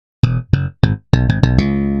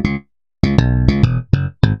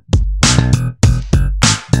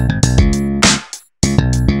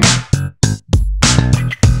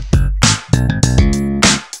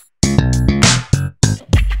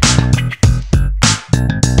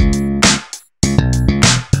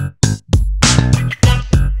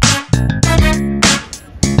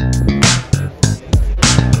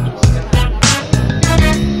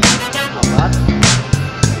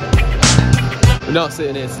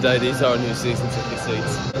sitting here today, these are our new season ticket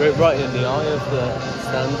seats. We're right in the eye of the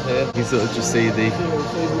stand here. You can sort of just see the,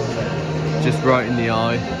 just right in the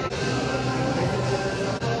eye.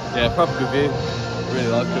 Yeah, proper good view. Really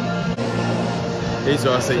like them. These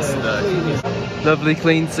are our seats today. Lovely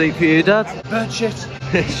clean seat for you, Dad. Burnt shit.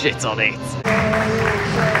 Shit on it.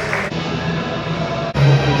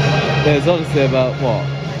 There's honestly about, what,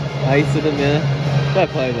 8 of them, yeah? Fair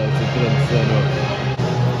play though, to put them to turn up.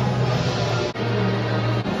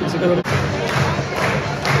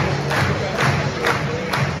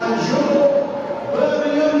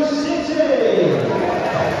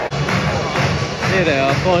 Here they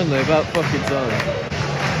are, finally, about fucking time.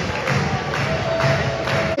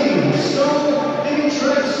 So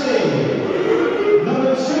interesting.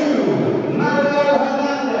 Number 2, Rayo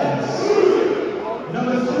Vallecano.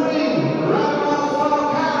 Number 3, Rayo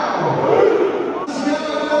Vallecano.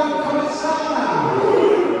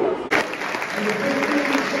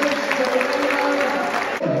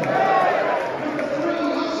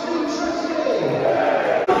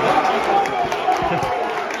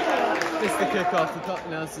 Missed the kick off, the top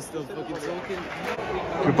announcer's still fucking talking.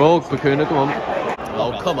 Good ball, Bacuna, come on.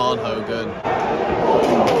 Oh, come on, Hogan.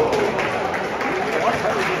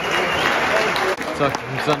 So,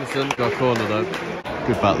 Sanderson got a corner though.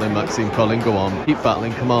 Good battling, Maxime Collin, go on. Keep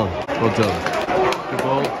battling, come on. Well done.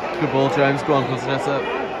 Good ball, James, go on, Płacheta.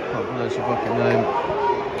 Can't pronounce your fucking name.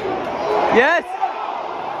 Yes!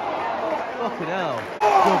 Fucking hell.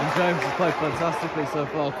 Jordan James has played fantastically so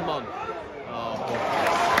far, come on.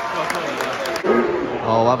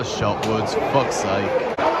 Oh, have a shot, Woods, for fuck's sake.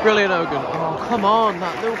 Brilliant, Hogan. Oh, come on,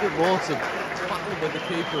 that little bit more to tackle with the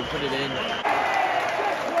keeper and put it in.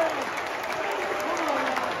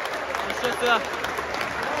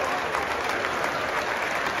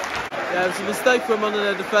 Yeah, it was a mistake from one of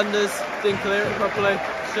their defenders. Didn't clear it properly.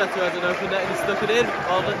 Płacheta had an open net and he stuck it in. 1-0.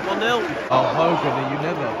 Oh, Hogan, are you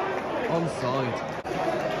never onside?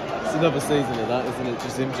 It's another season of that, isn't it?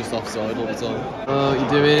 Just him just offside all the time. Oh, you're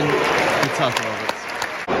doing the tackle of it.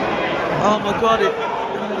 Oh my god,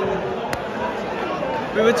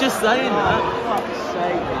 we were just saying that. For fuck's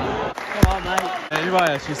sake, man. Come on, mate. Anyway,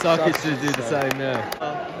 actually, Sarkic should do the same now.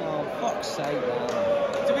 Oh, fuck's sake,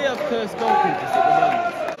 man. Do we have cursed goalkeepers at the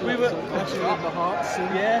moment? We were Actually, at the heart, so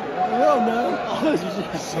yeah. Oh, no. Oh, you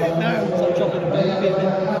just said no. I'm dropping a baby.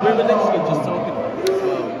 We were literally just talking about this as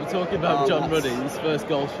well. We were talking about John Ruddy, his first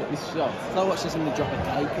goal shot, his shot. I watched somebody drop a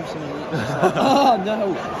cake or something like that. Oh,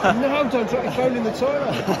 no. No, don't drop your phone in the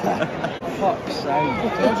toilet. Fuck's sake.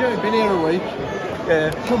 Told you, I've been here a week. Yeah,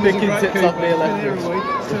 picking tips off me Been here a week.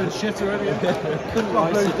 Turned shit already. Couldn't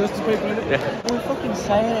write it. Dust to people in it. Yeah. We're fucking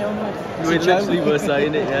saying it, aren't we? We literally were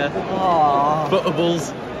saying it, yeah. Aww.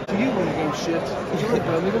 Butterballs. Do you want to go shit? Because you're at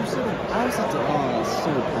Birmingham City. How's that? Oh, it's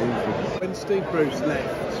so painful. When Steve Bruce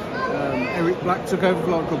left, Eric Black took over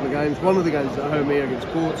for like a couple of games. One of the games at home here against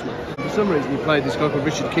Portsmouth. For some reason, he played this guy called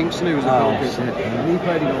Richard Kingston, who was a goalkeeper. And he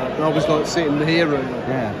played him like, and I was like sitting here,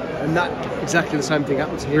 and that exactly the same thing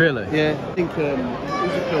happened to him. Really? Yeah. I think he was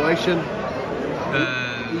a Croatian.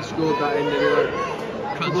 He scored that in anyway.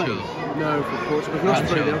 No, for Portsmouth. Not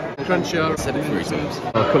 3-0. Crenshaw. Said it 3 times.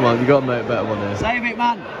 Oh, come on, you got to make a better one here. Save it,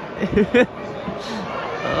 man.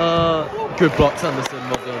 Good blocks, Anderson.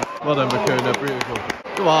 Well done. Well done, Bacuna. Beautiful.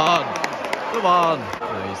 Come on. Come on. No,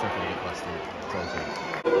 he's not going to get past him.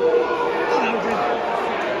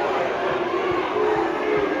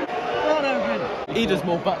 He does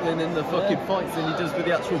more battling in the fucking fights than he does with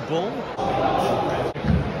the actual ball.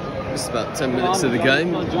 It's about 10 minutes of the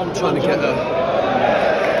game. I'm trying to get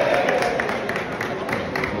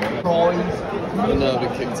I know I've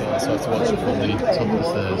been kicked out, so I have to watch it from the top of the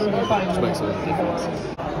stairs, which makes all the difference.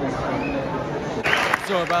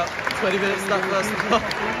 So about 20 minutes that first half.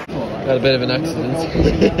 Had a bit of an accident.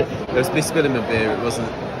 It was me spilling my beer, it wasn't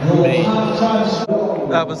me.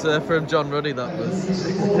 That was from John Ruddy, that was.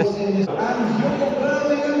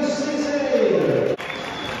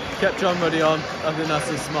 Kept John Ruddy on. I think that's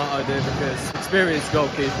a smart idea because experienced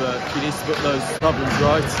goalkeeper, he needs to put those problems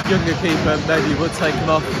right. Younger keeper, maybe would take him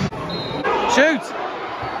off. Shoot!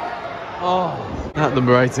 Oh, that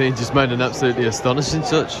number 18 just made an absolutely astonishing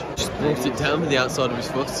touch. Just brought it down with the outside of his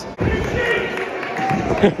foot.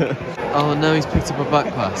 Oh no, he's picked up a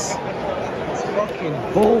back pass. It's fucking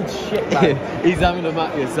bullshit, man. He's having a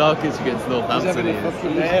match against Sarkic against Northampton. He's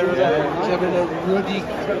having a Ruddy.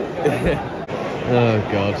 Oh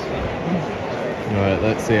god. Alright,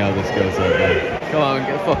 let's see how this goes out there. Come on,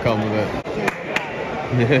 get the fuck on with it.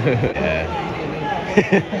 Yeah.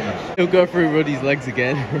 He'll go through Ruddy's legs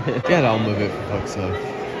again. Get on with it, for fuck's sake.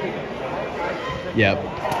 Yep.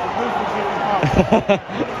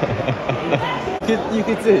 You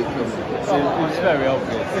could see it coming. It was very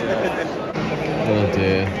obvious. Yeah. Oh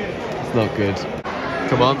dear, it's not good.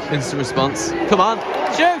 Come on, instant response. Come on,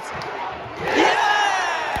 shoot! Yeah!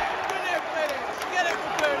 Brilliant finish! Get it,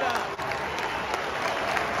 Bacuna!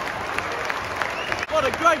 What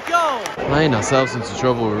a great goal! Playing ourselves into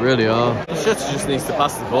trouble, we really are. Płacheta just needs to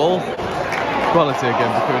pass the ball. Quality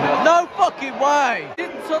again, Bacuna. No fucking way! You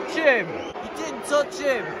didn't touch him! You didn't touch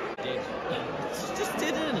him! He just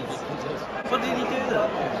didn't. What did he do there?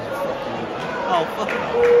 Oh, fuck.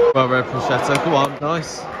 Well read, Płacheta. Come on,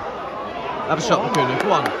 nice. Have a shot, Bacuna.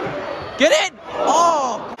 Come on. Get in!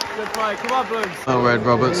 Oh! Good play. Come on, Blues. Oh, Red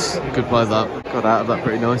Roberts. Good play that. Got out of that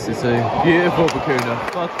pretty nicely too. Beautiful, Bacuna.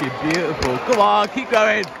 Fucking beautiful. Come on, keep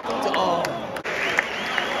going. Oh.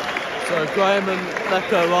 So Graham and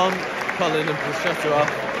Lecco on. Colin and Płacheta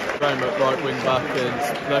off. Graham at right wing back and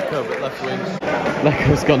Lecco at left wing.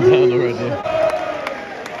 Lecco's gone down already.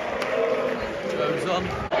 Joe's on.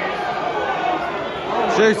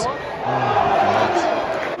 Shoot! Oh,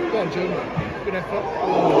 Go on, June. Good effort.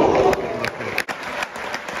 oh.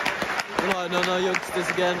 Right, no, youngsters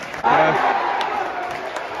again.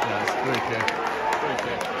 Yeah, it's free kick.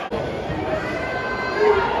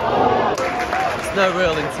 There's no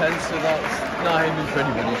real intent to that. It's not aiming for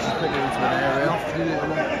anybody, it's just putting it into an area.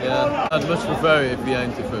 Yeah, I'd much prefer it if he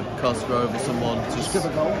aimed it for Cosgrove or someone. Just give a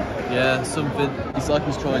goal. Yeah, something. It's like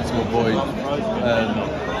he's trying to avoid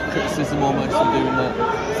criticism almost of doing that.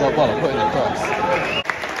 It's like, well, I'm putting it across.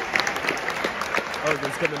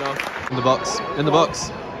 Hogan's coming off. In the box. In the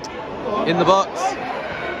box. In the box.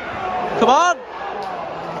 Come on!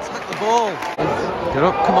 Attack the ball. Get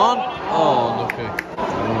up, come on. Oh, unlucky.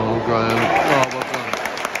 Oh, Graham. Oh, well done.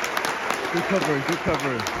 Good covering, good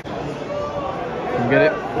covering. Can you get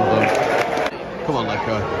it? Well done. Come on,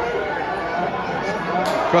 Lecco.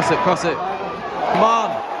 Cross it, cross it. Come on!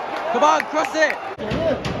 Come on, cross it!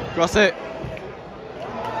 Cross it!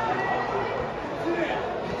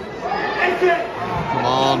 Come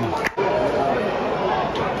on!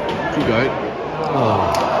 Keep going.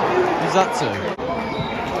 Oh. Who's that to?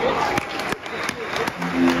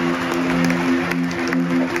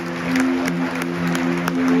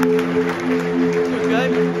 Good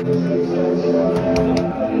game.